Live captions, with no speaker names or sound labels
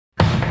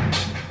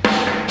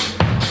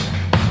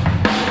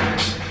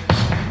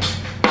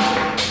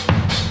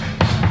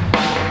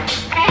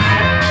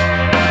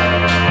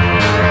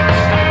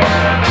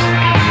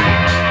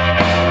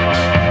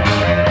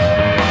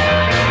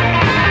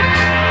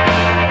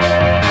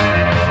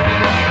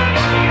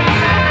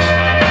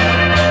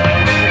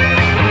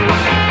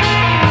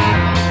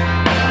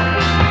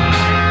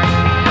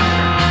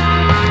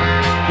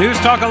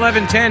Talk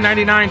 1110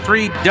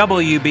 99.3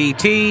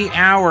 WBT.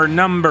 Hour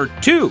number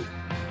 2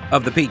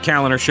 of the Pete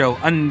Kaliner Show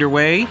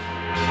underway.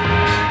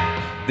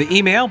 The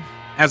email,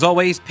 as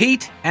always,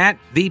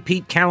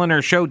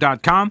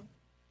 pete@thepetekalinershow.com.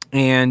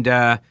 And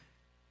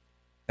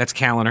that's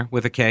Kaliner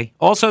with a K.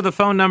 Also, the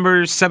phone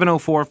number is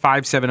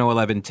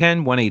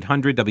 704-570-1110,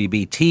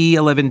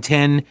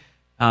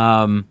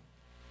 1-800-WBT-1110.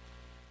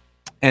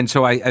 And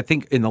so I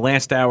think in the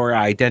last hour,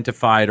 I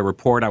identified a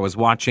report I was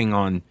watching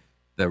on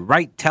the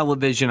right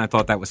television. I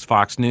thought that was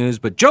Fox News,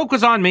 but joke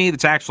was on me.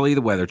 That's actually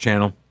the Weather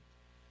Channel.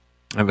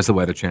 That was the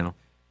Weather Channel,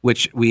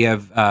 which we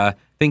have, I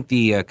think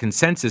the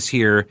consensus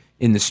here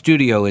in the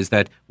studio is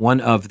that one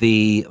of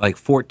the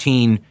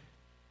 14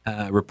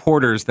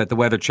 reporters that the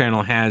Weather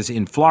Channel has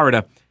in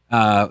Florida,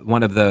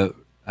 one of the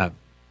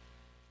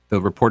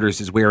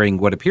reporters is wearing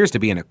what appears to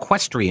be an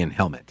equestrian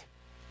helmet.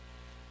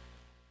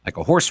 Like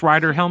a horse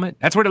rider helmet?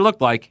 That's what it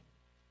looked like.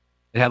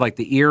 It had like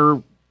the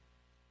ear.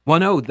 Well,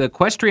 no, the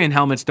equestrian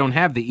helmets don't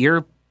have the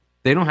ear.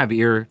 They don't have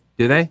ear,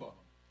 do they?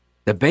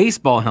 The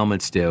baseball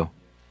helmets do.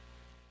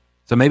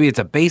 So maybe it's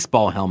a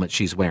baseball helmet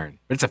she's wearing,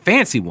 but it's a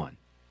fancy one.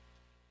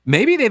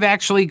 Maybe they've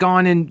actually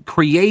gone and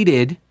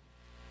created.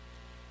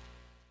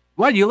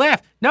 What, you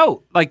laugh?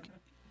 No,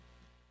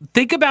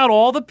 think about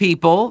all the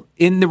people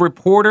in the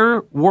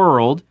reporter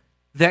world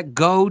that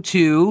go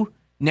to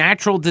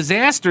natural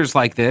disasters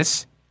like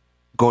this,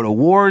 go to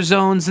war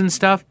zones and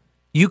stuff.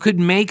 You could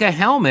make a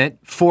helmet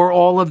for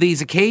all of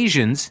these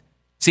occasions.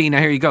 See, now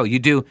here you go. You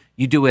do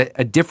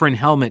a different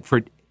helmet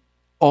for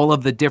all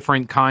of the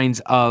different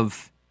kinds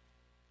of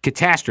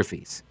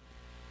catastrophes.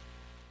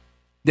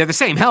 They're the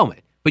same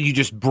helmet, but you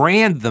just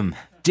brand them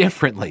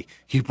differently.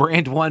 You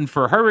brand one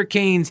for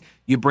hurricanes.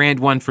 You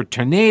brand one for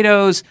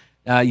tornadoes.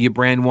 You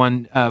brand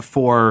one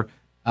for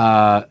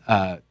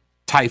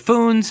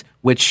typhoons,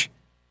 which,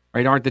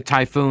 right, aren't the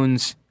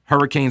typhoons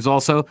hurricanes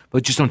also?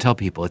 But just don't tell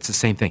people. It's the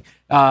same thing.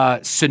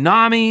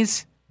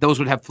 Tsunamis, those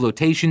would have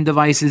flotation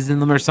devices in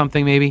them or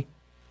something maybe.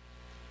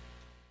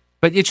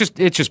 But it's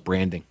just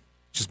branding.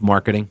 It's just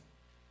marketing.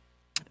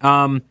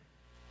 Now,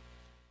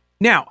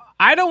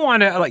 I don't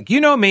want to,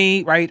 you know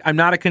me, right? I'm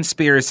not a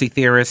conspiracy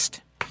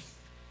theorist.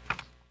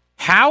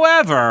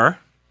 However,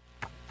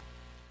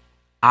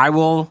 I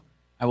will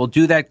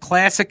do that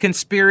classic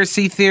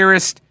conspiracy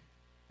theorist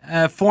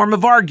form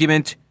of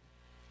argument,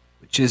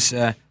 which is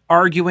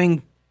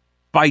arguing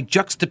by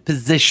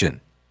juxtaposition.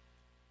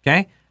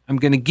 Okay? I'm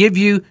going to give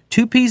you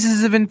two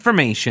pieces of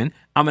information.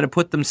 I'm going to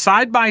put them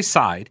side by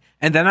side,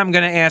 and then I'm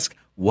going to ask,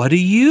 what do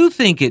you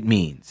think it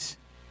means?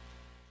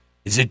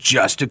 Is it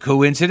just a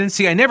coincidence?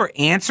 See, I never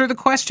answer the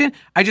question.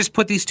 I just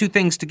put these two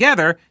things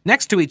together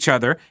next to each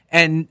other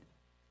and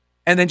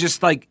then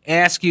just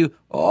ask you,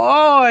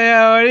 oh,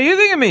 yeah, what do you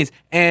think it means?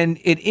 And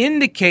it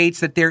indicates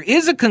that there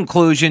is a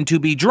conclusion to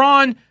be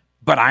drawn,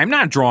 but I'm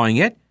not drawing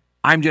it.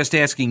 I'm just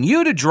asking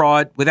you to draw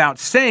it without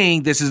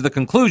saying this is the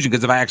conclusion,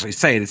 because if I actually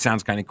say it, it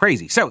sounds kind of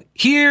crazy. So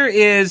here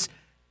is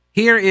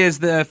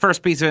the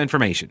first piece of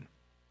information.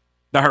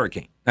 The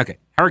hurricane. Okay,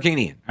 Hurricane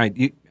Ian. All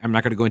right, I'm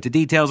not going to go into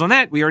details on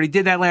that. We already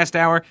did that last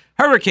hour.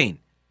 Hurricane.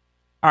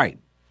 All right.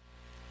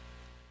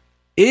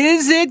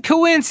 Is it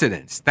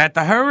coincidence that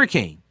the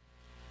hurricane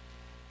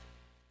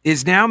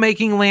is now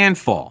making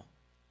landfall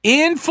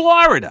in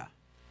Florida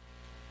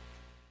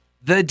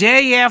the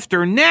day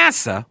after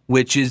NASA,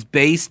 which is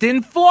based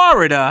in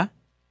Florida,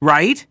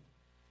 right?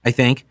 I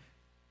think.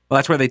 Well,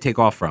 that's where they take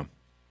off from.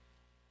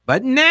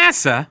 But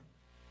NASA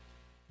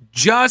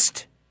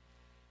just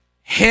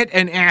hit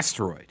an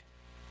asteroid,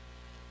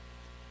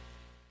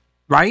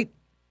 right?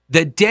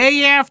 The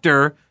day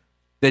after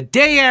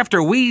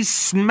we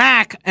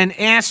smack an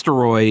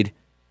asteroid,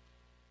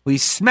 we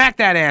smack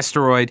that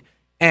asteroid,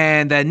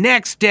 and the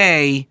next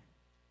day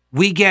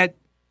we get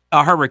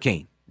a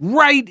hurricane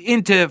right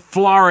into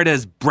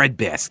Florida's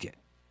breadbasket,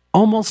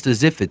 almost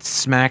as if it's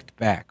smacked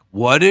back.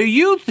 What do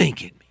you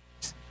think it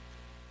means?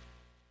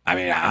 I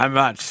mean, I'm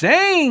not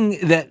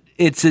saying that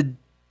it's a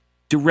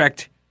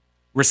direct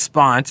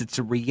response, it's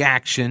a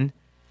reaction,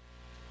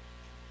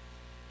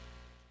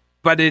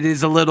 but it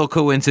is a little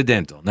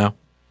coincidental, no?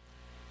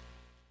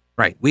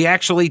 Right. We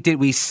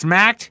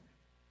smacked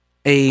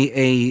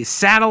a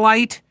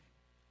satellite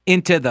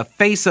into the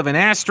face of an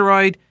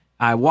asteroid.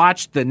 I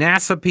watched the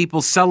NASA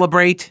people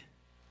celebrate.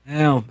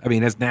 Well, I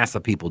mean, as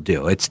NASA people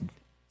do, it's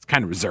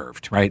kind of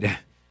reserved, right? I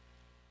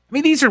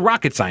mean, these are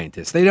rocket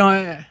scientists. They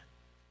don't,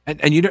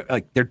 and you know,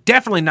 they're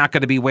definitely not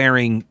going to be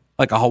wearing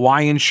a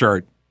Hawaiian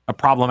shirt, a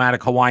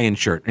problematic Hawaiian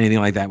shirt, anything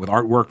like that with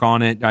artwork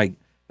on it.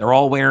 They're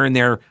all wearing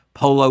their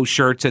polo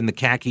shirts and the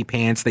khaki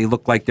pants. They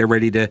look like they're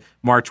ready to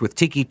march with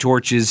tiki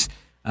torches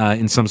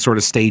in some sort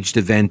of staged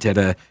event at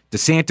a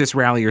DeSantis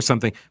rally or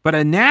something. But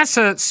a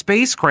NASA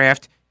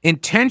spacecraft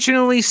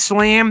intentionally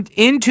slammed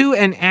into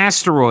an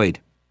asteroid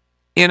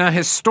in a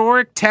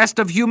historic test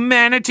of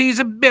humanity's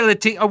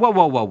ability. Oh,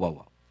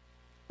 whoa.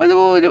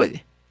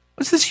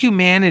 What's this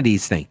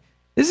humanities thing?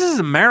 This is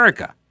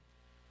America.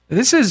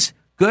 This is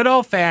good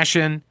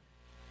old-fashioned,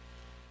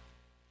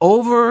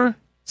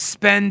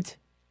 overspent,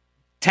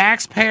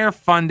 taxpayer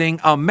funding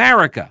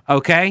America,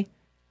 okay?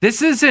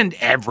 This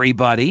isn't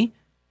everybody,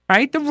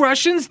 right? The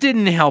Russians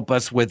didn't help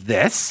us with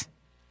this.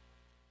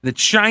 The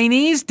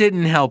Chinese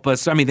didn't help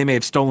us. I mean, they may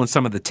have stolen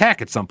some of the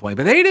tech at some point,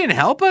 but they didn't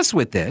help us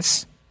with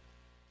this.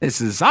 This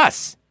is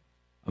us.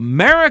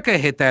 America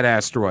hit that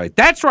asteroid.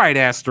 That's right,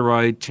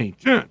 asteroid.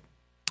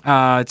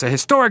 It's a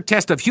historic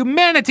test of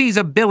humanity's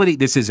ability.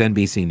 This is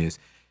NBC News.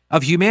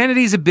 Of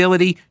humanity's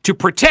ability to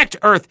protect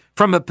Earth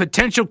from a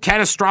potential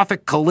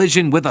catastrophic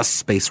collision with a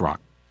space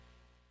rock.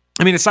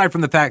 I mean, aside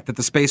from the fact that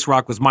the space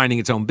rock was minding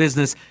its own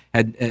business,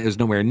 it was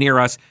nowhere near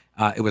us,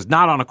 it was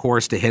not on a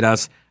course to hit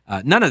us,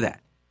 none of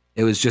that.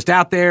 It was just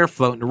out there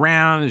floating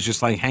around. It was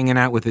just like hanging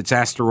out with its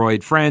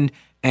asteroid friend,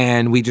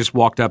 and we just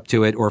walked up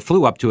to it or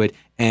flew up to it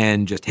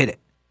and just hit it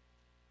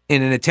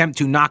in an attempt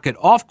to knock it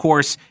off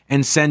course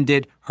and send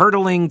it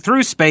hurtling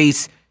through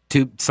space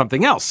to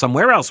something else,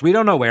 somewhere else. We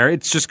don't know where.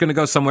 It's just going to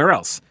go somewhere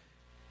else.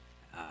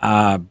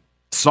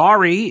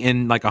 Sorry,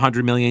 in like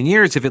 100 million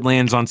years, if it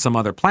lands on some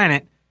other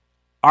planet.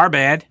 Our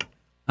bad.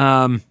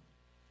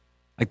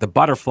 Like the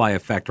butterfly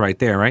effect right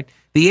there, right?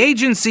 The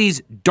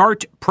agency's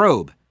DART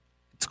probe.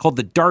 It's called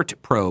the DART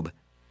probe.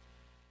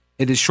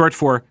 It is short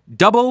for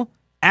Double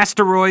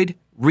Asteroid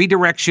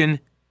Redirection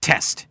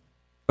Test.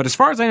 But as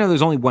far as I know,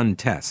 there's only one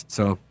test.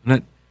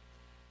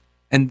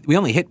 And we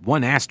only hit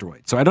one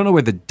asteroid. So I don't know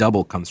where the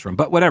double comes from,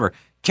 but whatever.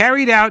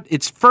 Carried out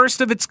its first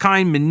of its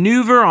kind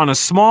maneuver on a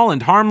small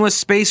and harmless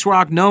space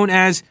rock known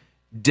as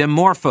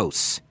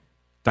Dimorphos,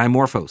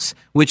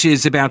 which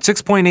is about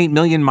 6.8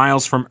 million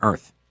miles from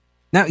Earth.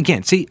 Now,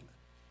 again, see,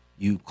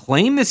 you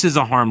claim this is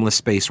a harmless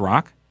space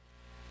rock,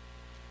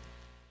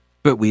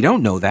 but we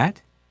don't know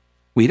that.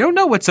 We don't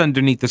know what's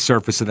underneath the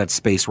surface of that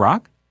space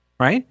rock,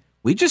 right?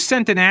 We just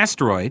sent an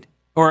asteroid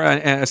or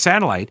a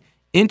satellite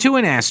into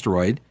an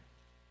asteroid,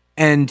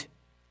 and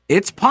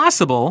it's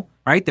possible,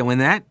 right, that when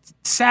that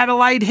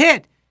satellite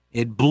hit,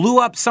 it blew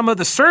up some of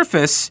the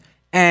surface,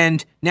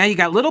 and now you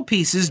got little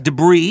pieces,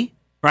 debris,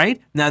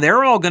 right? Now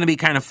they're all going to be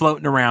kind of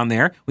floating around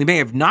there. We may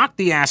have knocked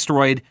the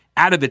asteroid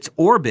out of its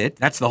orbit.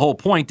 That's the whole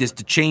point, is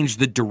to change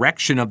the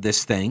direction of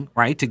this thing,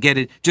 right? To get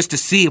it, just to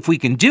see if we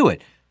can do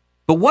it.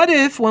 But what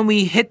if when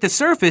we hit the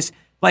surface,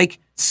 like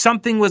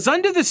something was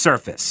under the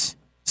surface?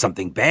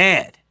 Something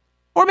bad.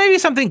 Or maybe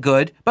something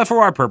good, but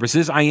for our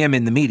purposes, I am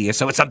in the media,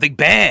 so it's something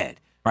bad,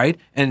 right?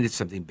 And it's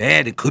something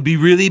bad. It could be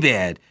really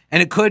bad.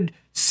 And it could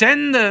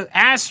send the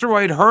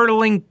asteroid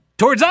hurtling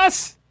towards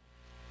us.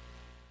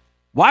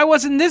 Why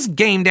wasn't this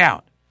gamed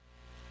out?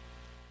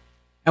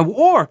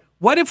 Or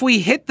what if we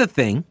hit the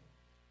thing,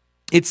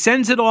 it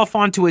sends it off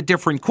onto a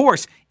different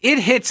course, it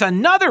hits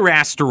another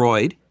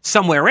asteroid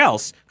somewhere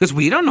else, because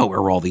we don't know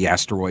where all the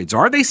asteroids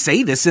are. They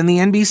say this in the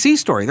NBC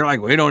story. They're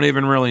like, we don't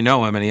even really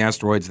know how many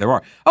asteroids there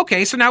are.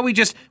 Okay, so now we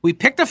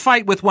picked a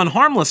fight with one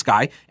harmless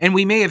guy, and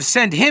we may have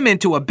sent him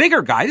into a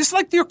bigger guy. This is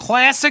like your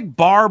classic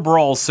bar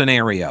brawl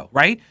scenario,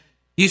 right?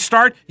 You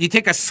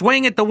take a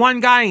swing at the one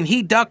guy, and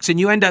he ducks, and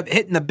you end up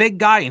hitting the big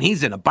guy, and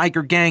he's in a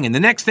biker gang, and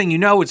the next thing you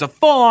know, it's a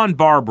full-on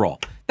bar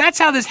brawl. That's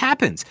how this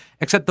happens,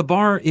 except the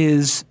bar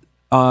is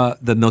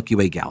the Milky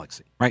Way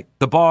galaxy, right?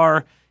 The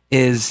bar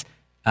is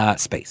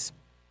space.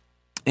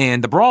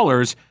 And the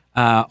brawlers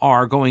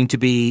are going to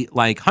be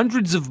like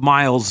hundreds of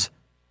miles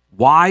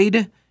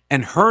wide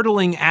and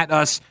hurtling at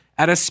us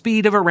at a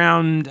speed of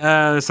around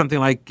something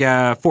like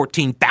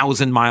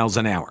 14,000 miles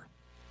an hour.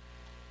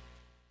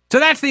 So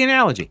that's the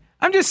analogy.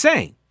 I'm just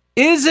saying,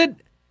 is it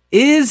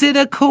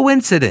a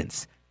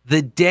coincidence?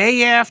 The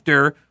day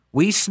after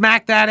we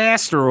smack that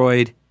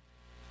asteroid,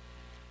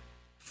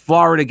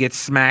 Florida gets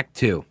smacked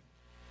too.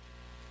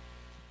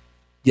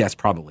 Yes,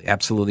 probably.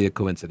 Absolutely a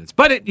coincidence.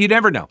 But you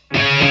never know.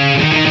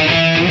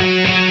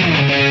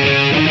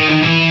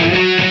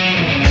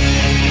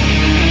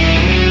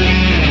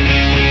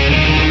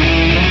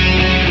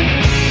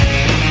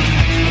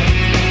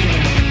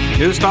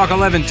 News Talk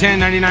 1110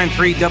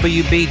 99.3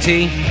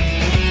 WBT.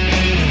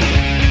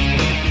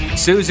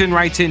 Susan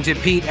writes into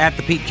Pete at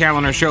the Pete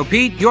Callender Show.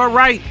 Pete, you're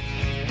right.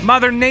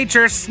 Mother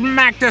Nature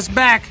smacked us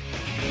back.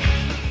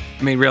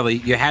 I mean, really,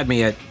 you had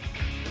me at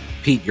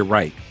Pete, you're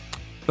right.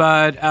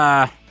 But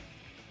I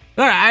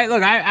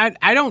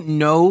don't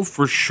know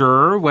for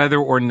sure whether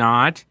or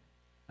not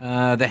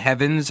the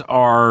heavens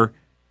are,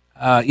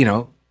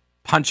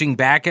 punching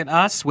back at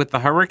us with the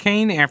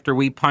hurricane after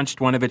we punched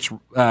one of its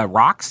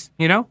rocks.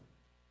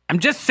 I'm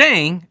just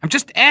saying. I'm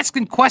just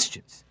asking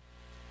questions.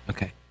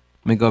 Okay,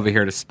 let me go over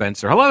here to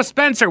Spencer. Hello,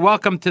 Spencer.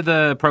 Welcome to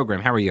the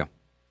program. How are you?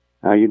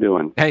 How you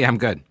doing? Hey, I'm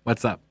good.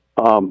 What's up?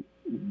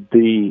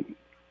 The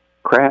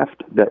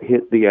craft that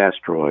hit the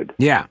asteroid.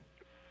 Yeah.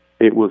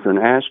 It was an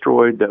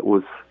asteroid that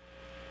was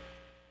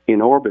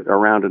in orbit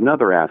around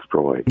another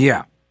asteroid.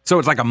 Yeah. So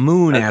it's like a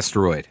moon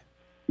asteroid.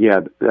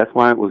 Yeah, that's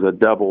why it was a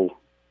double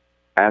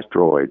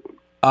asteroid.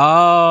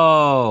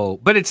 Oh,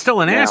 but it's still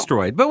an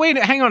asteroid. But wait,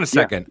 hang on a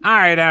second. Yeah. All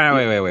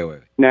right,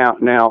 wait.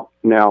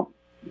 Now,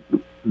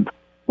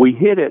 we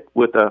hit it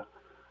with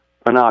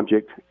an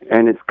object,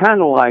 and it's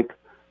kind of like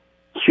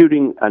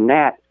shooting a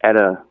gnat at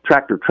a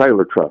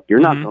tractor-trailer truck. You're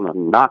not going to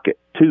knock it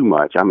too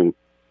much. I mean,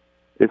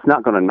 it's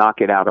not going to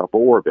knock it out of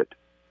orbit.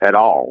 at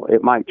all.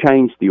 It might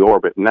change the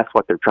orbit, and that's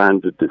what they're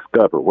trying to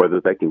discover, whether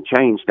they can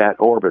change that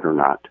orbit or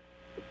not.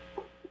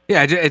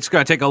 Yeah, it's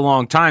going to take a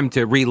long time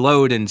to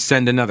reload and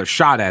send another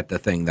shot at the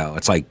thing, though.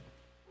 It's like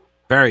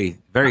very,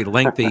 very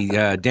lengthy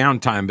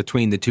downtime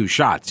between the two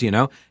shots,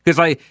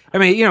 Because,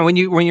 when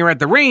you're at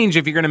the range,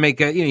 if you're going to make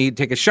you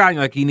take a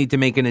shot, you need to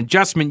make an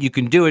adjustment, you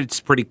can do it. It's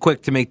pretty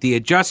quick to make the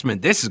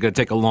adjustment. This is going to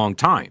take a long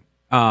time.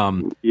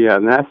 Yeah,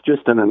 and that's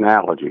just an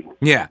analogy.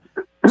 Yeah.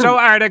 So, all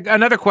right,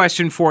 another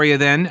question for you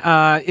then.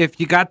 If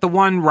you got the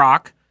one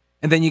rock,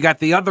 and then you got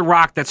the other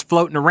rock that's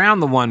floating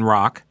around the one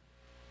rock,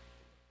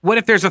 what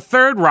if there's a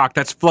third rock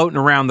that's floating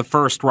around the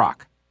first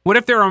rock? What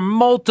if there are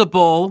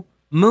multiple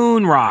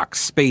moon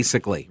rocks,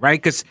 basically,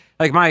 right? Because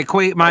like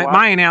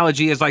my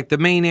analogy is like the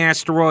main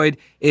asteroid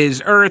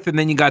is Earth, and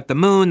then you got the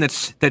moon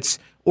that's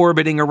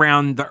orbiting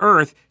around the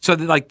Earth. So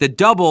that like the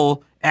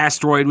double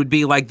asteroid would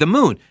be like the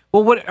moon.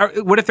 Well,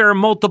 what if there are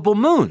multiple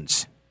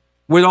moons?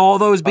 Would all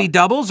those be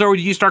doubles, or would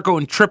you start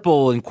going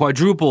triple and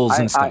quadruples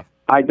and stuff?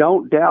 I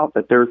don't doubt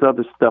that there's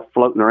other stuff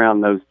floating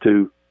around those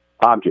two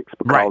objects,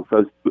 because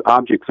those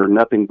objects are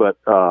nothing but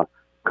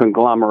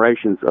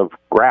conglomerations of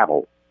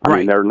gravel. I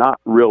mean, they're not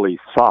really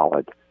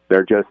solid.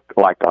 They're just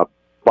like a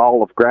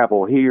ball of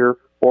gravel here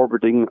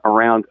orbiting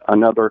around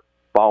another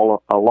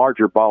ball, a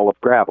larger ball of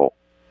gravel.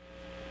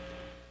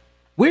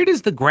 Where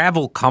does the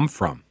gravel come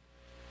from?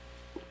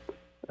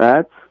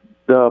 That's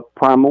the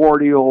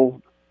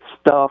primordial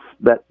stuff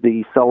that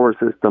the solar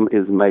system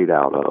is made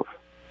out of.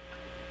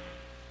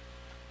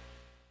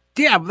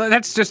 Yeah,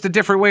 that's just a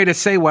different way to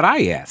say what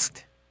I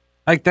asked.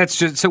 Like, that's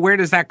just, so where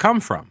does that come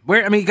from?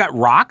 You got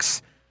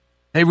rocks.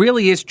 It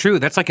really is true.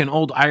 That's like an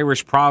old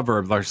Irish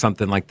proverb or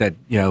something like that.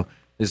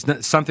 There's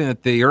something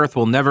that the earth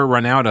will never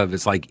run out of.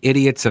 It's like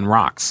idiots and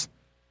rocks.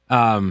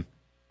 No,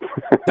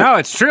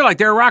 it's true. Like,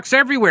 there are rocks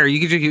everywhere.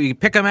 You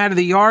pick them out of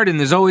the yard, and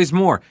there's always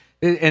more.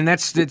 And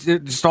it's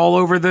just all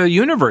over the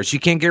universe. You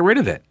can't get rid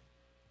of it.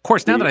 Of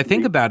course, now that I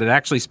think about it,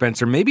 actually,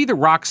 Spencer, maybe the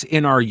rocks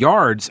in our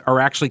yards are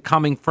actually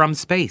coming from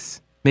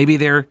space. Maybe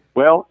they're...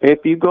 Well, if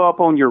you go up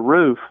on your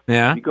roof,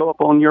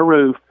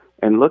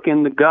 and look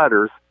in the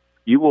gutters,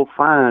 you will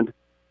find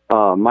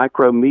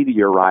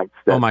micrometeorites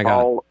that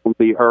fall on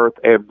the earth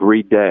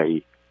every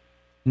day.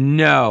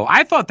 No,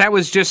 I thought that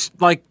was just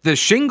like the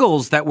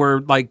shingles that were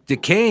like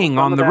decaying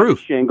on the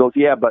roof. Shingles,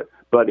 yeah, but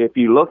if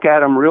you look at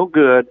them real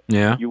good,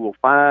 you will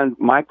find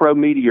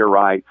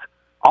micrometeorites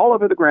all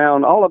over the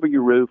ground, all over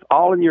your roof,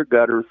 all in your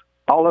gutters,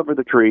 all over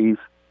the trees.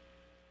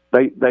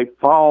 They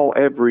fall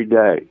every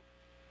day.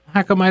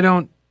 How come they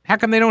don't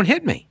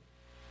hit me?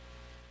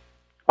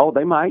 Oh,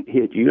 they might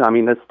hit you. I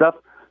mean, the stuff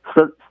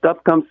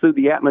comes through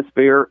the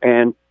atmosphere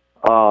and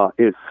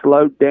is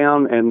slowed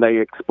down, and they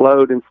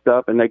explode and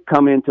stuff, and they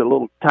come into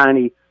little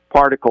tiny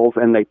particles,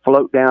 and they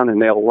float down, and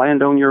they'll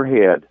land on your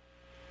head.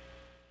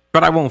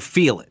 But I won't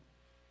feel it.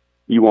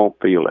 You won't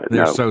feel it.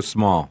 They're so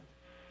small.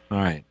 All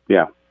right.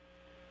 Yeah.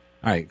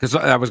 All right, because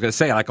I was going to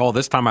say, like, all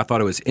this time I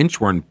thought it was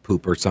inchworm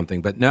poop or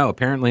something, but no,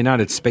 apparently not.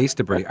 It's space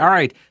debris. All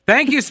right.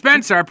 Thank you,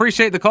 Spencer. I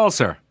appreciate the call,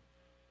 sir.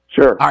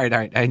 Sure. All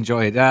right. I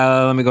enjoy it.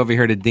 Let me go over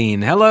here to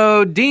Dean.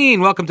 Hello,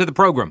 Dean. Welcome to the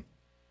program.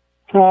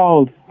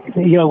 Oh,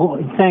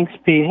 thanks,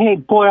 Pete. Hey,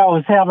 boy, I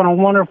was having a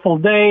wonderful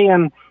day,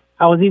 and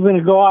I was even going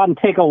to go out and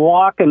take a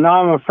walk, and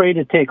now I'm afraid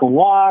to take a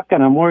walk,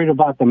 and I'm worried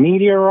about the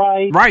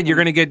meteorite. Right.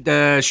 You're going to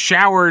get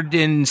showered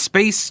in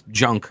space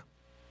junk.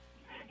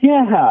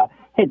 Yeah.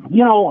 Hey,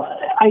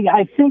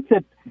 I think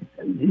that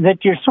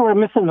you're sort of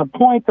missing the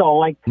point, though.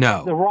 Like,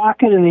 no. The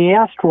rocket and the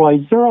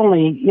asteroids, they're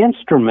only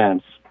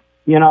instruments.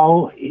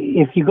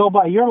 If you go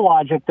by your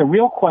logic, the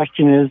real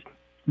question is,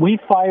 we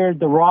fired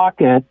the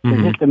rocket to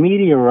hit the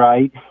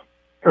meteorite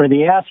or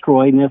the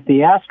asteroid, and if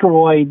the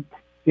asteroid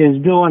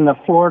is doing the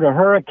Florida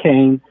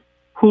hurricane,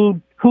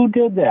 who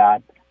did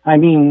that? I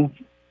mean,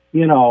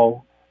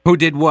 who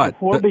did what?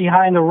 If we're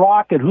behind the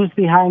rocket, who's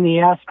behind the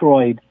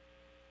asteroid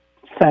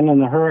sending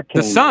the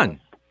hurricane? The sun,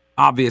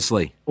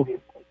 obviously.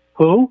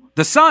 Who?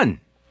 The sun.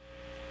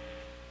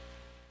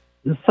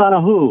 The sun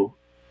of who?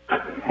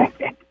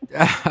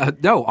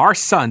 No, our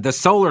sun, the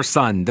solar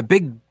sun, the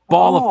big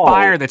ball of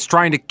fire that's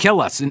trying to kill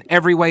us in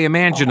every way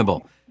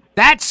imaginable.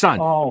 That sun.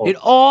 It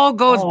all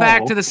goes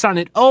back to the sun.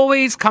 It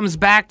always comes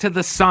back to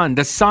the sun.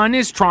 The sun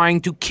is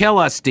trying to kill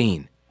us,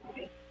 Dean.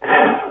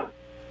 I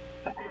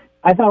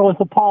thought it was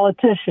the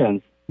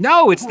politicians.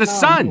 No, it's the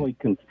sun.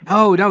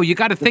 No, you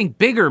got to think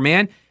bigger,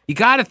 man. You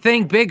got to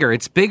think bigger.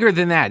 It's bigger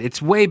than that.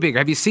 It's way bigger.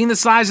 Have you seen the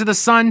size of the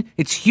sun?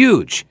 It's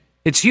huge.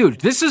 It's huge.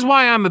 This is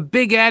why I'm a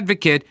big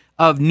advocate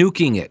of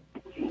nuking it.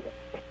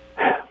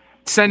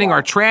 Sending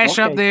our trash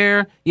up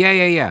there.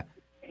 Yeah.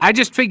 I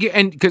just figure,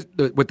 and because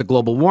with the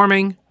global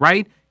warming,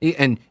 right?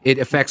 And it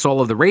affects all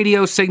of the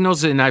radio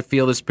signals, and I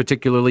feel this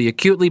particularly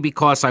acutely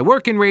because I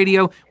work in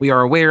radio. We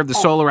are aware of the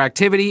solar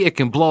activity. It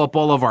can blow up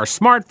all of our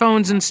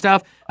smartphones and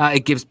stuff.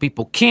 It gives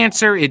people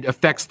cancer. It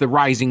affects the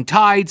rising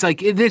tides. Like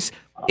this,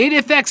 it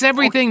affects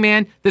everything,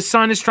 man. The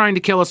sun is trying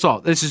to kill us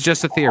all. This is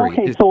just a theory.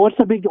 Okay, so what's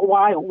the big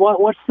why?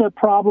 What's the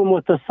problem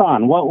with the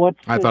sun?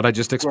 I thought I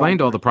just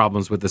explained all the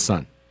problems with the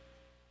sun.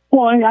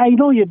 Well, I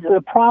know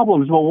the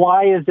problems, but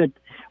why is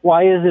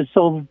it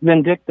so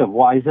vindictive?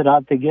 Why is it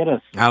out to get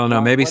us? I don't know.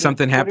 Maybe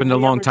something happened a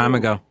long time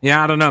ago.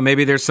 Yeah, I don't know.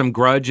 Maybe there's some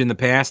grudge in the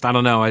past. I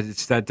don't know.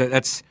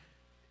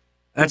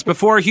 That's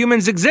before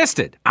humans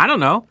existed. I don't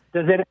know.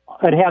 Does it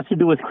has to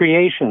do with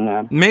creation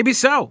then? Maybe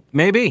so.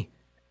 Maybe.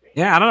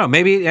 Yeah, I don't know.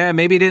 Maybe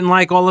he didn't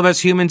like all of us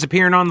humans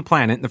appearing on the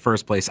planet in the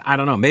first place. I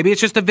don't know. Maybe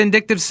it's just a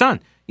vindictive sun.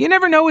 You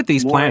never know with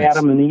these planets.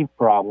 Adam and Eve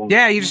problem.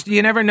 Yeah,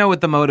 you never know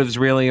what the motives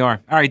really are.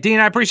 All right, Dean,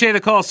 I appreciate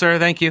the call, sir.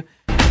 Thank you.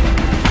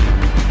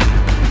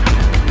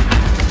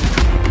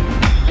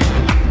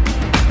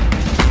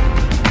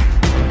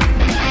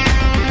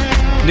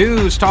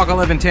 News Talk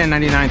 1110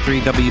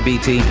 99.3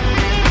 WBT.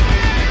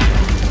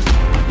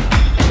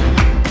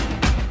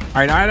 All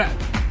right,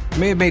 I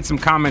may have made some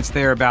comments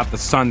there about the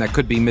sun that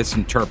could be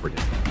misinterpreted.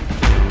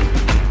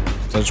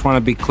 So I just want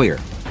to be clear.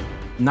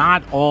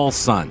 Not all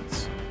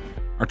suns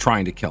are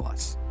trying to kill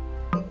us.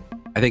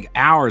 I think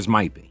ours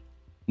might be.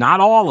 Not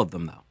all of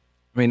them, though.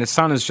 I mean, the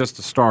sun is just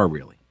a star,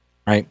 really,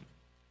 right?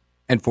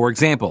 And for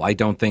example, I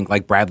don't think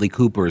like Bradley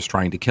Cooper is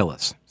trying to kill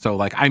us. So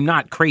like, I'm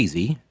not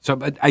crazy. So,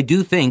 but I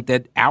do think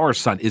that our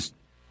sun it's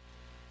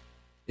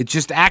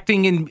just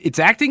acting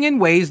in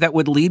ways that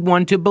would lead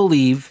one to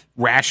believe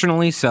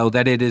rationally so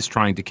that it is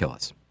trying to kill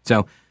us.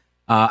 So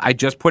I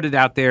just put it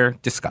out there.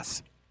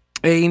 Discuss.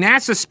 A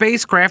NASA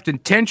spacecraft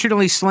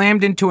intentionally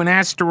slammed into an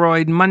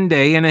asteroid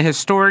Monday in a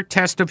historic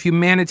test of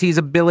humanity's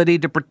ability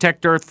to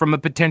protect Earth from a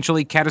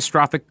potentially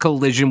catastrophic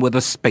collision with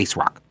a space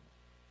rock.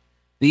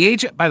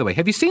 By the way,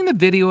 have you seen the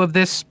video of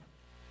this?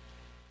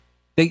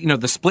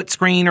 The split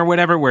screen or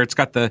whatever, where it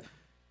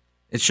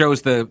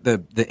shows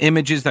the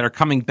images that are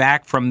coming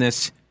back from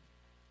this.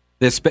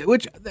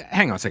 Which,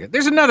 hang on a second.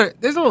 There's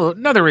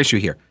another issue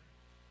here.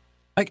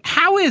 Like,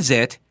 how is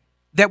it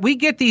that we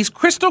get these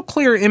crystal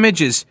clear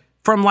images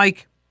from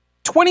like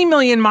 20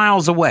 million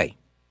miles away?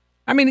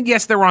 I mean,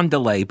 yes, they're on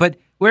delay, but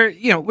we're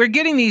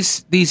getting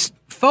these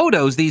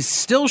photos, these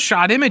still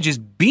shot images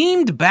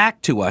beamed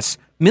back to us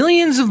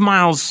millions of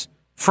miles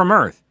from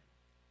Earth.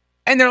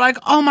 And they're like,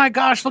 oh my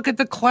gosh, look at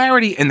the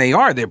clarity. And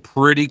they're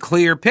pretty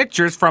clear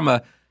pictures from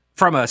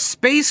a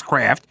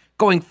spacecraft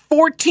going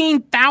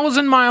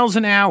 14,000 miles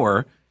an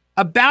hour,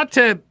 about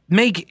to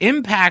make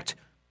impact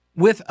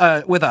with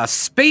a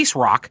space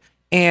rock.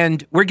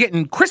 And we're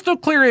getting crystal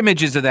clear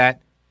images of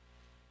that.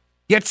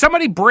 Yet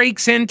somebody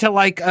breaks into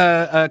like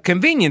a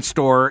convenience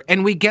store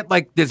and we get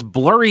like this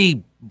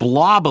blurry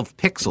blob of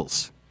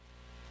pixels.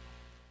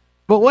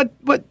 But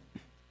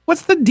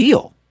what's the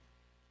deal?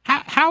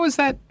 How is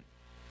that?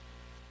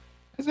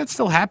 How does that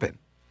still happen?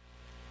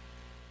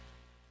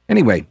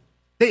 Anyway,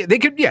 they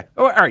could, yeah.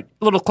 Oh, all right,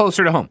 a little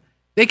closer to home.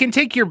 They can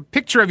take your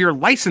picture of your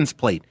license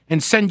plate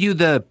and send you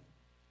the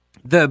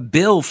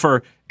bill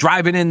for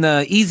driving in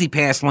the Easy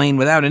Pass lane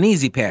without an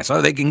Easy Pass.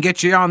 Oh, they can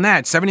get you on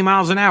that 70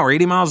 miles an hour,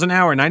 80 miles an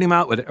hour, 90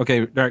 miles.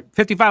 Okay,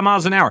 55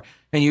 miles an hour,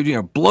 and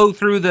you blow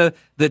through the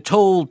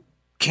toll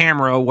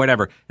camera or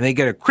whatever, and they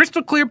get a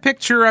crystal clear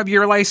picture of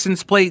your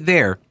license plate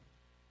there.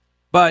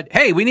 But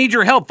hey, we need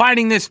your help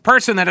finding this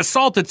person that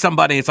assaulted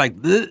somebody. It's like,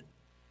 ugh.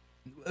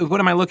 What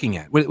am I looking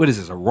at? What is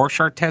this, a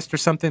Rorschach test or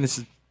something? This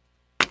is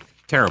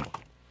terrible.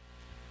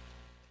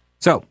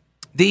 So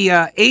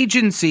the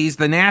agencies,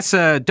 the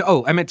NASA.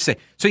 Oh, I meant to say.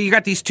 So you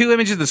got these two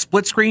images, the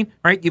split screen,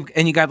 right?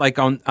 And you got like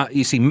on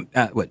you see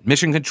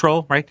Mission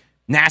Control, right?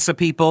 NASA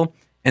people,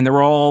 and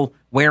they're all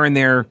wearing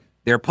their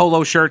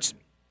polo shirts,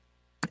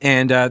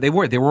 and they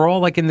were all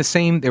like in the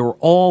same. They were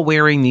all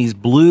wearing these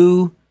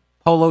blue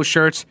polo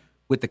shirts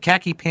with the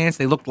khaki pants.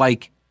 They look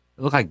like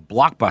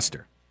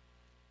Blockbuster.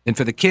 And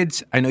for the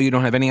kids, I know you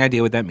don't have any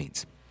idea what that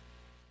means.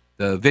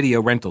 The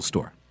video rental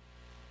store.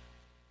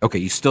 Okay,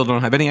 you still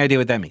don't have any idea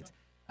what that means.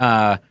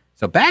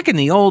 So back in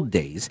the old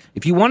days,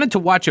 if you wanted to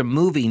watch a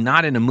movie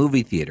not in a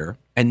movie theater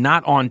and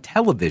not on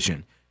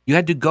television, you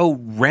had to go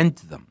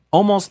rent them.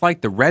 Almost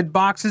like the red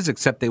boxes,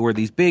 except they were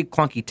these big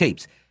clunky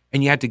tapes.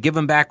 And you had to give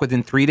them back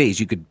within 3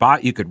 days. You could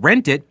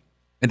rent it,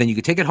 and then you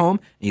could take it home,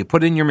 and you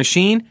put it in your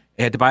machine.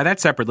 You had to buy that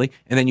separately,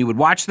 and then you would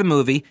watch the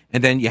movie,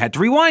 and then you had to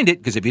rewind it,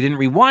 because if you didn't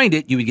rewind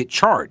it, you would get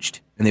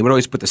charged. And they would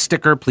always put the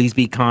sticker, please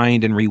be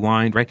kind, and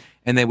rewind, right?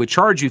 And they would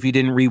charge you if you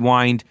didn't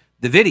rewind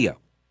the video.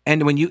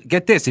 And when you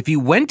get this, if you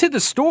went to the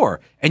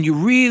store and you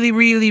really,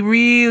 really,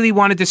 really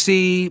wanted to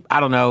see, I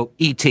don't know,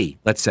 E.T.,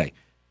 let's say.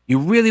 You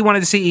really wanted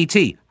to see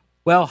E.T.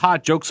 Well,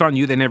 hot joke's on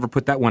you. They never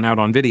put that one out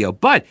on video.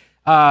 But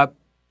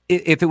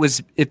if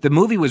the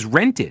movie was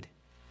rented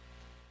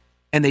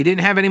and they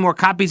didn't have any more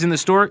copies in the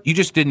store, you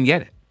just didn't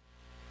get it.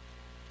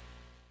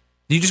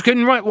 You just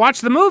couldn't watch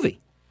the movie.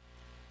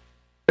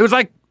 It was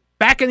like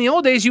back in the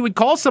old days, you would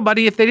call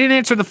somebody. If they didn't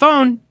answer the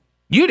phone,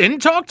 you didn't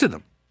talk to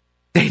them.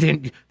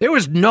 There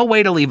was no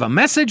way to leave a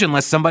message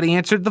unless somebody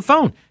answered the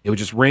phone. It would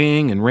just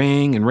ring and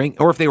ring and ring.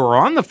 Or if they were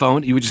on the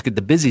phone, you would just get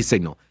the busy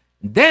signal.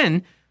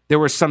 Then there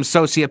were some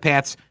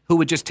sociopaths who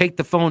would just take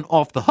the phone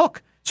off the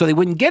hook so they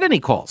wouldn't get any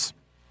calls.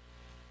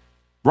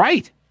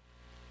 Right.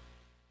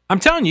 I'm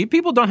telling you,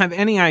 people don't have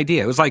any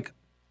idea. It was like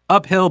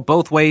uphill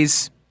both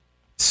ways,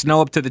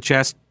 snow up to the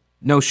chest,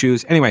 no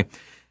shoes. Anyway,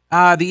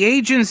 The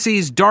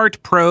agency's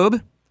DART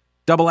probe,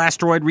 Double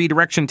Asteroid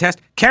Redirection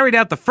Test, carried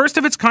out the first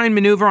of its kind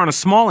maneuver on a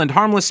small and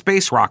harmless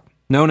space rock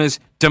known as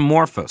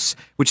Dimorphos,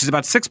 which is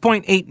about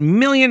 6.8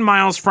 million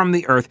miles from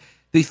the Earth.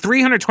 The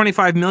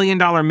 $325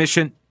 million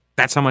mission,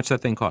 that's how much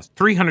that thing cost.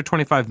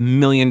 $325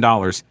 million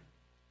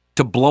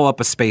to blow up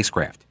a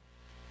spacecraft.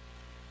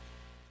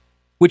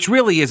 Which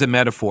really is a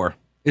metaphor,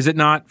 is it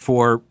not,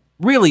 for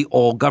really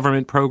all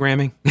government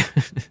programming?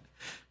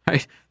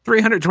 Right?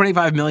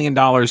 $325 million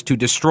to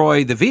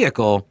destroy the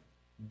vehicle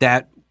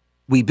that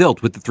we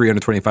built with the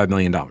 $325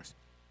 million.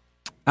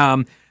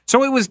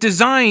 So it was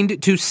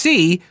designed to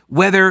see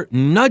whether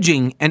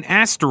nudging an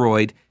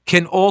asteroid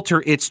can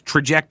alter its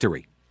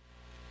trajectory.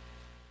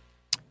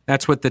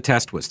 That's what the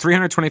test was.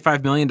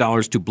 $325 million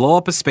to blow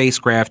up a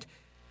spacecraft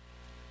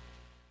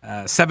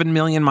 7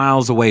 million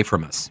miles away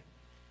from us.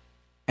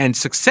 And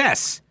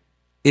success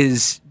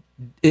is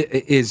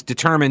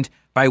determined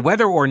by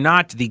whether or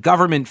not the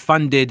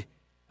government-funded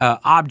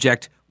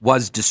object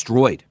was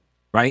destroyed,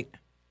 right?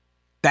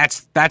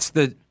 That's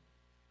the...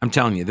 I'm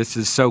telling you, this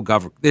is so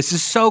GovCo.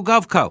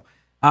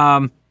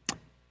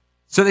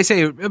 So they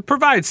say it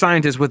provides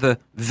scientists with a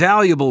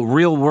valuable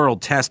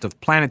real-world test of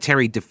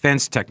planetary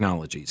defense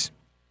technologies.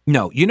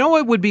 No, you know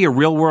what would be a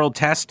real-world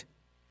test?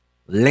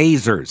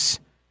 Lasers.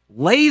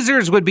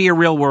 Lasers would be a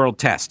real-world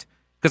test.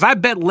 Because I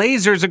bet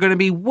lasers are going to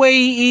be way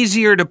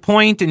easier to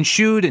point and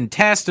shoot and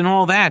test and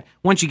all that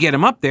once you get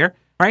them up there,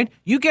 right?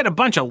 You get a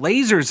bunch of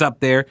lasers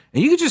up there,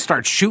 and you can just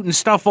start shooting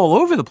stuff all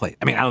over the place.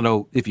 I mean, I don't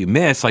know if you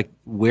miss, like,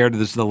 where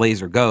does the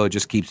laser go? It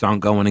just keeps on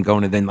going and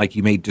going, and then, like,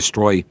 you may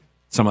destroy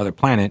some other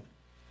planet.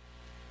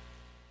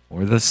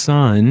 Or the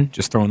sun.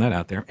 Just throwing that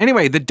out there.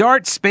 Anyway, the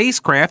DART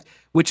spacecraft,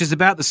 which is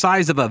about the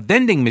size of a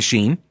vending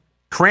machine,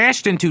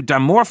 crashed into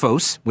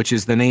Dimorphos, which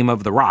is the name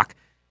of the rock,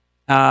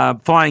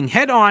 flying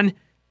head-on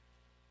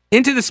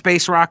into the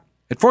space rock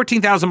at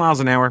 14,000 miles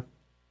an hour.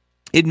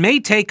 It may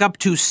take up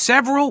to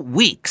several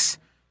weeks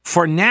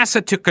for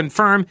NASA to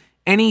confirm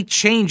any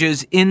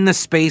changes in the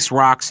space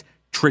rock's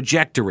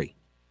trajectory.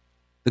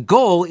 The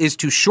goal is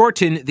to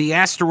shorten the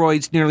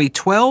asteroid's nearly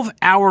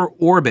 12-hour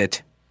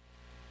orbit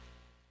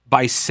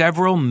by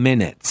several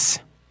minutes.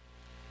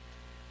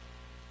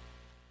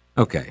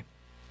 Okay.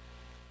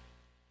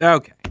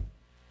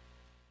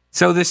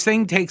 So this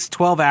thing takes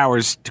 12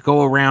 hours to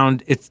go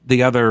around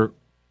the other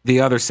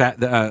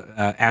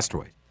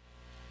asteroid.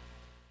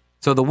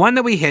 So the one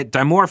that we hit,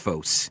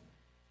 Dimorphos,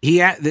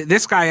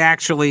 this guy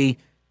actually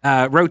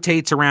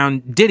rotates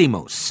around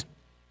Didymos.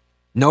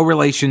 No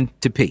relation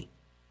to P.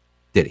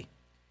 Diddy.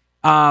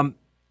 And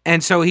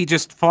so he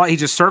just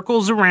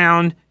circles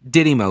around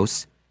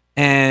Didymos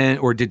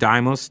or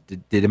Didymos.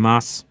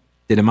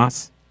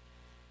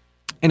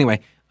 Anyway,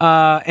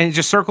 and it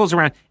just circles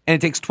around, and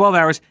it takes 12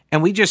 hours,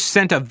 and we just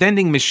sent a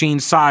vending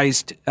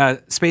machine-sized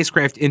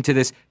spacecraft into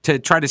this to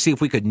try to see if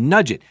we could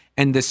nudge it.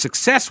 And the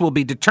success will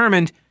be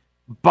determined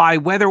by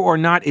whether or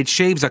not it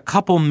shaves a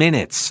couple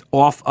minutes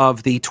off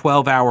of the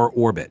 12-hour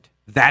orbit.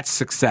 That's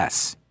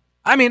success.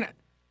 I mean,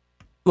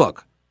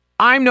 look,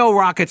 I'm no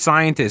rocket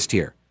scientist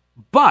here,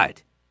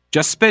 but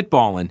just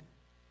spitballing,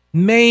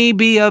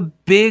 maybe a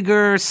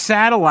bigger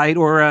satellite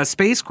or a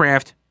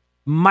spacecraft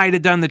might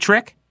have done the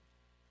trick,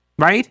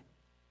 right?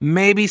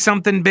 Maybe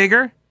something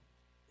bigger.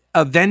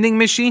 A vending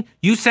machine.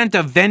 You sent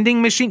a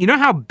vending machine. You know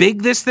how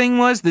big this thing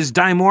was? This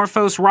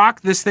Dimorphos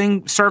rock, this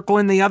thing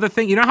circling the other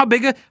thing. You know how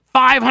big?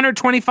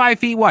 525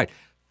 feet wide.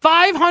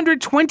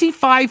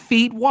 525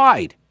 feet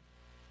wide.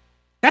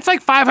 That's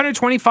like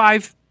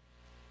 525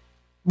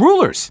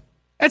 rulers.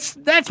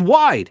 That's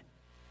wide.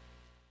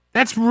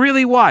 That's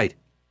really wide.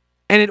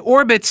 And it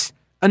orbits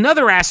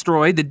another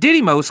asteroid, the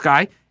Didymos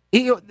guy.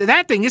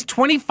 That thing is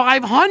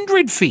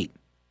 2,500 feet.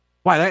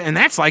 Why? And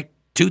that's like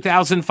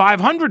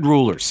 2,500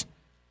 rulers.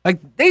 Like,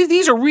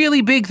 these are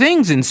really big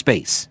things in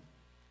space.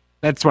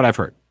 That's what I've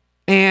heard.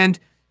 And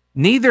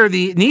neither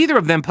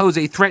of them pose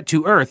a threat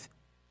to Earth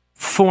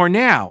for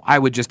now. I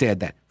would just add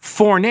that.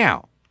 For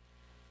now.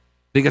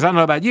 Because I don't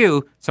know about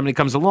you, somebody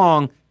comes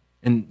along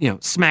and,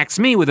 smacks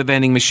me with a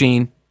vending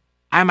machine,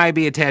 I might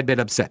be a tad bit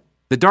upset.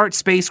 The DART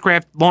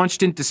spacecraft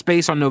launched into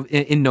space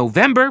in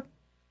November.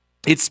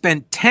 It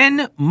spent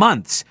 10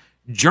 months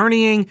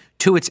journeying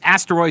to its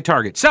asteroid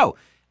target. So,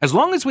 as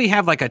long as we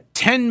have like a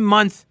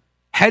 10-month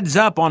heads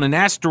up on an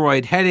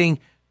asteroid heading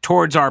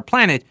towards our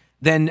planet,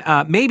 then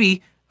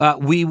maybe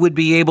we would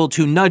be able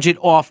to nudge it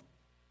off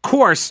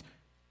course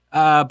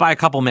by a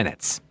couple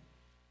minutes.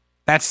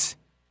 That's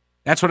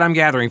what I'm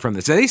gathering from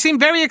this. They seem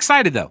very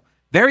excited, though.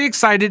 Very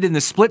excited in the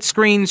split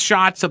screen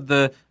shots of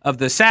the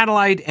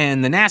satellite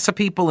and the NASA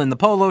people in the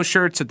polo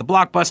shirts at the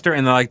Blockbuster,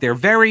 and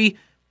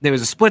there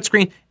was a split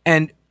screen,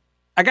 and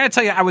I got to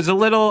tell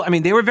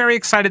you, they were very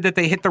excited that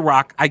they hit the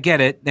rock. I get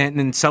it,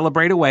 and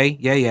celebrate away,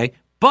 yay.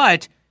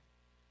 But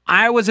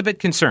I was a bit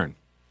concerned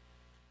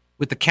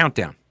with the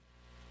countdown.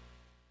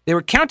 They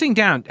were counting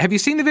down. Have you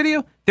seen the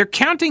video? They're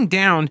counting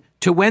down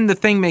to when the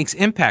thing makes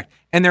impact,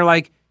 and they're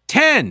like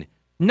 10,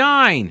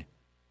 9,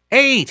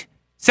 8,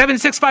 7,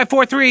 6, 5,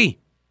 4, 3,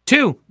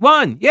 2,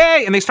 1,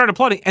 yay! And they start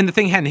applauding, and the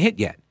thing hadn't hit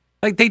yet.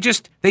 Like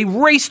they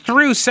raced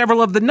through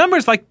several of the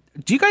numbers. Like,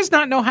 do you guys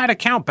not know how to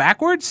count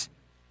backwards?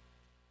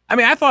 I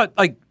mean, I thought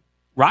like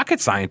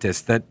rocket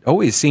scientists that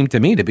always seemed to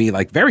me to be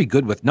like very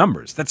good with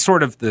numbers. That's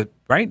sort of the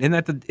right.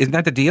 Isn't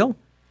that the deal?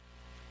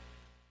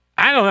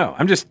 I don't know.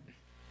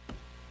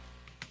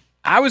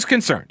 I was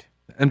concerned.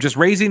 I'm just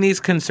raising these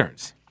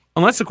concerns.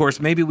 Unless, of course,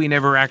 maybe we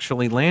never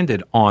actually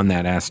landed on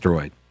that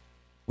asteroid.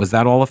 Was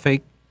that all a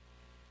fake?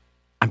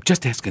 I'm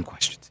just asking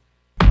questions.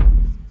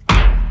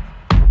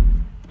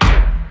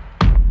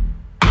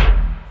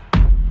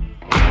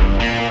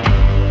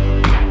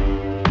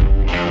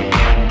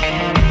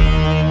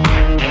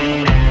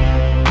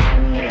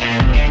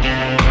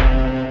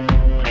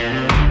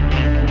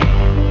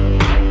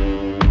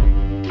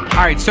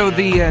 All right, so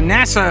the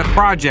NASA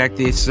project,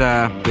 this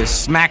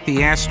Smack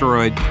the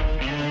Asteroid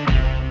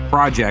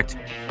project,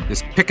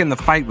 this picking the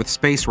fight with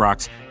space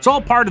rocks, it's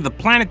all part of the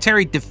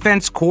Planetary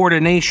Defense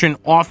Coordination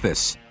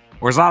Office,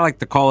 or as I like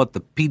to call it,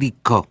 the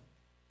PDCO.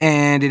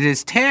 And it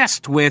is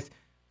tasked with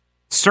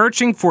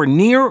searching for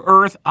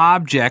near-Earth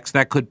objects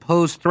that could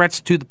pose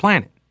threats to the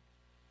planet.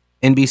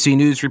 NBC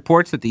News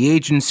reports that the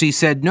agency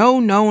said no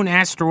known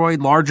asteroid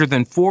larger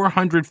than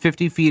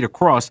 450 feet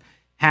across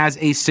has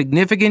a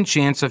significant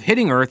chance of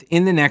hitting Earth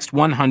in the next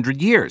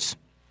 100 years.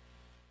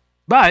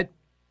 But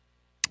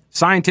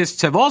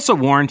scientists have also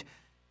warned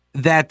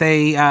that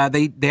they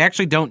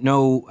actually don't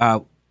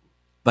know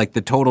like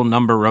the total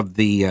number of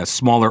the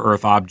smaller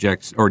Earth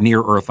objects or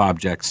near Earth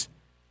objects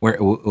where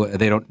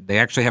they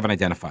actually haven't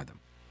identified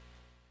them.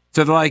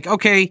 So they're like,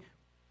 okay,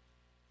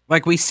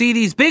 like we see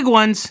these big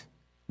ones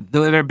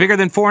that are bigger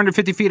than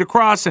 450 feet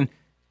across, and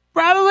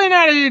probably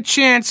not a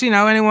chance,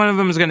 any one of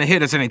them is going to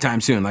hit us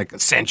anytime soon, like a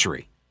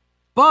century.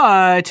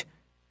 But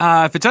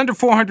if it's under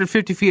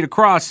 450 feet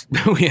across,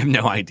 we have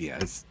no idea.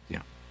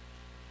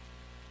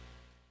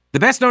 The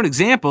best-known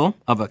example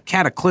of a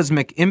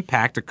cataclysmic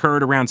impact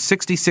occurred around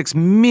 66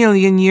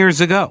 million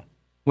years ago,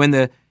 when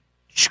the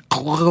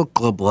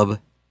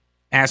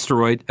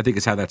asteroid, I think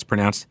is how that's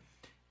pronounced,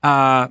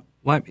 Chicxulub.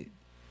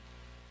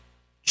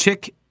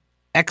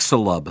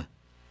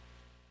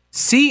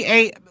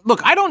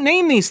 Look, I don't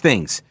name these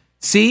things.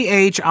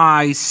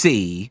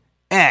 Chicxulub.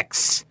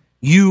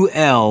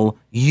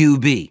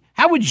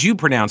 How would you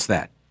pronounce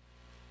that?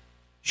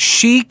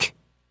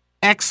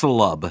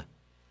 Chicxulub.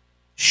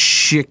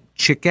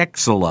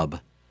 Chicxulub.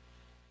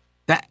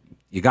 That,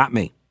 you got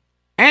me.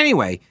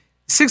 Anyway,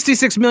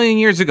 66 million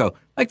years ago.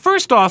 Like,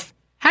 first off,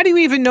 how do you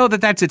even know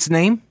that that's its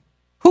name?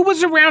 Who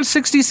was around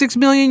 66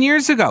 million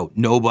years ago?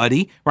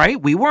 Nobody,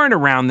 right? We weren't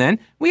around then.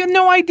 We have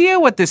no idea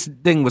what this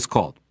thing was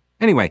called.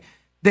 Anyway,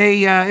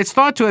 it's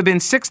thought to have been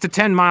 6 to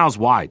 10 miles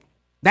wide.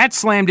 That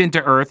slammed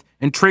into Earth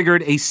and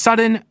triggered a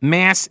sudden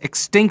mass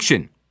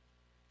extinction.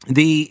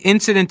 The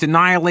incident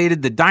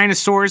annihilated the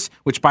dinosaurs,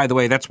 which, by the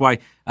way, that's why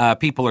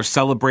people are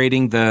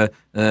celebrating the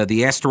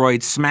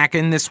asteroid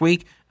smacking this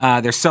week.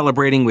 They're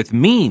celebrating with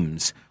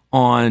memes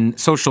on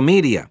social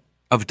media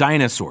of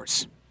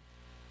dinosaurs,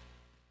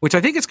 which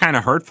I think is kind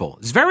of hurtful.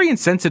 It's very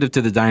insensitive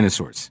to the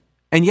dinosaurs.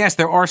 And yes,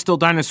 there are still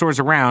dinosaurs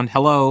around.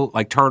 Hello,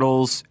 like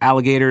turtles,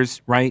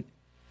 alligators, right?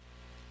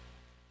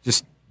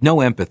 Just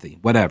no empathy,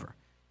 whatever.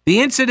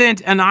 The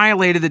incident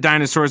annihilated the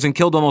dinosaurs and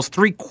killed almost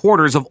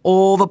 3/4 of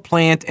all the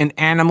plant and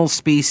animal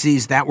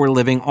species that were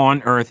living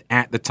on Earth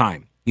at the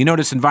time. You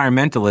notice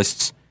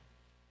environmentalists,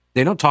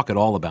 they don't talk at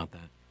all about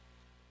that.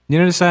 You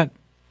notice that?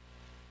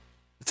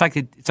 It's like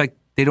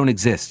they don't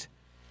exist.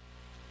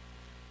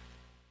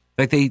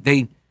 Like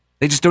they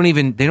just don't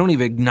even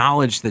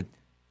acknowledge that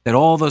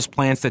all those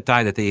plants that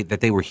died,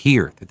 that they were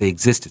here, that they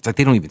existed. It's like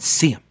they don't even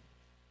see them.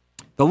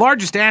 The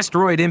largest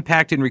asteroid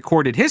impact in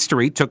recorded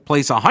history took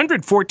place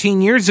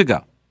 114 years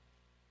ago,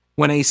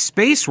 when a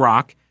space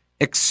rock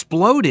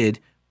exploded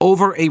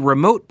over a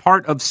remote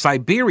part of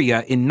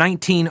Siberia in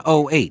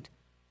 1908,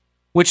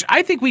 which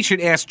I think we should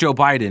ask Joe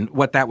Biden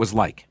what that was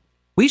like.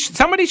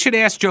 Somebody should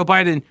ask Joe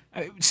Biden,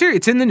 seriously,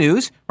 it's in the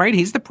news, right?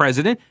 He's the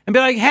president, and be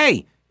like,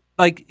 hey,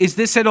 like, is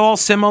this at all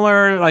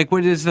similar? Like,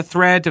 what is the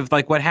threat of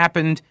like what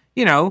happened,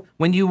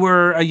 when you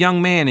were a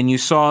young man and you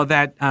saw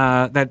that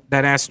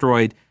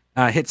asteroid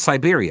hit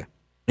Siberia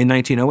in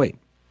 1908?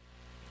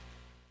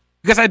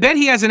 Because I bet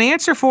he has an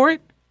answer for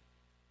it.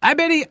 I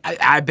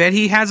bet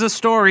he has a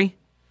story.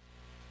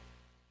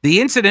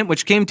 The incident,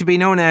 which came to be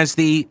known as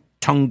the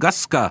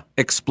Tunguska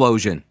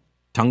explosion.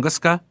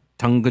 Tunguska?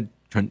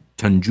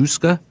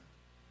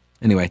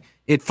 Anyway,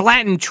 it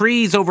flattened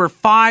trees over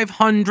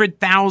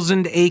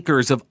 500,000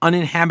 acres of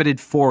uninhabited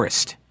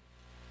forest.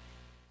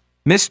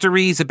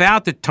 Mysteries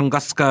about the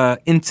Tunguska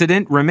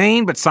incident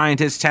remain, but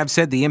scientists have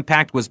said the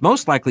impact was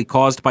most likely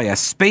caused by a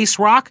space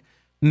rock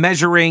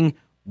measuring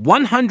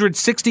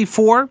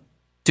 164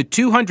 to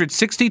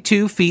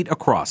 262 feet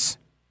across,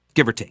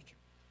 give or take.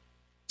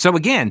 So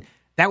again,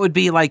 that would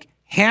be like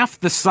half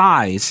the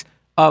size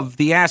of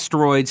the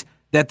asteroids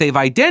that they've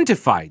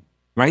identified,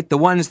 right? The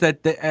ones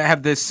that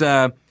have this,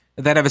 that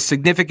have a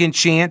significant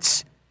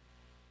chance.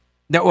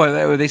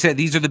 Or they said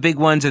these are the big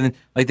ones, and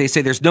like they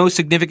say, there's no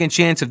significant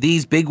chance of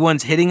these big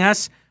ones hitting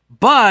us.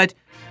 But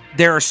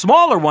there are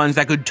smaller ones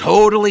that could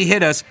totally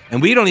hit us,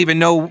 and we don't even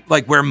know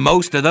like where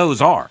most of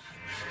those are.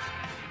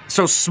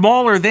 So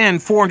smaller than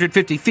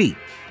 450 feet.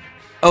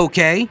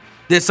 Okay,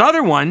 this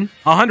other one,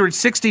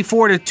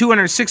 164 to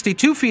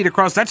 262 feet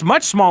across, that's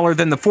much smaller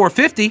than the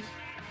 450,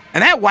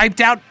 and that wiped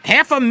out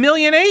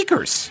 500,000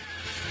 acres.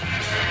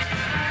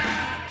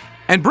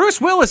 And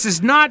Bruce Willis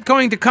is not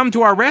going to come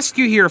to our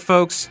rescue here,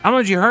 folks. I don't know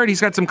if you heard,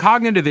 he's got some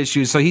cognitive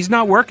issues, so he's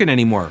not working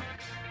anymore.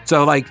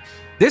 So, like,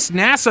 this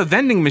NASA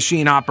vending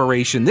machine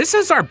operation, this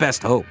is our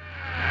best hope.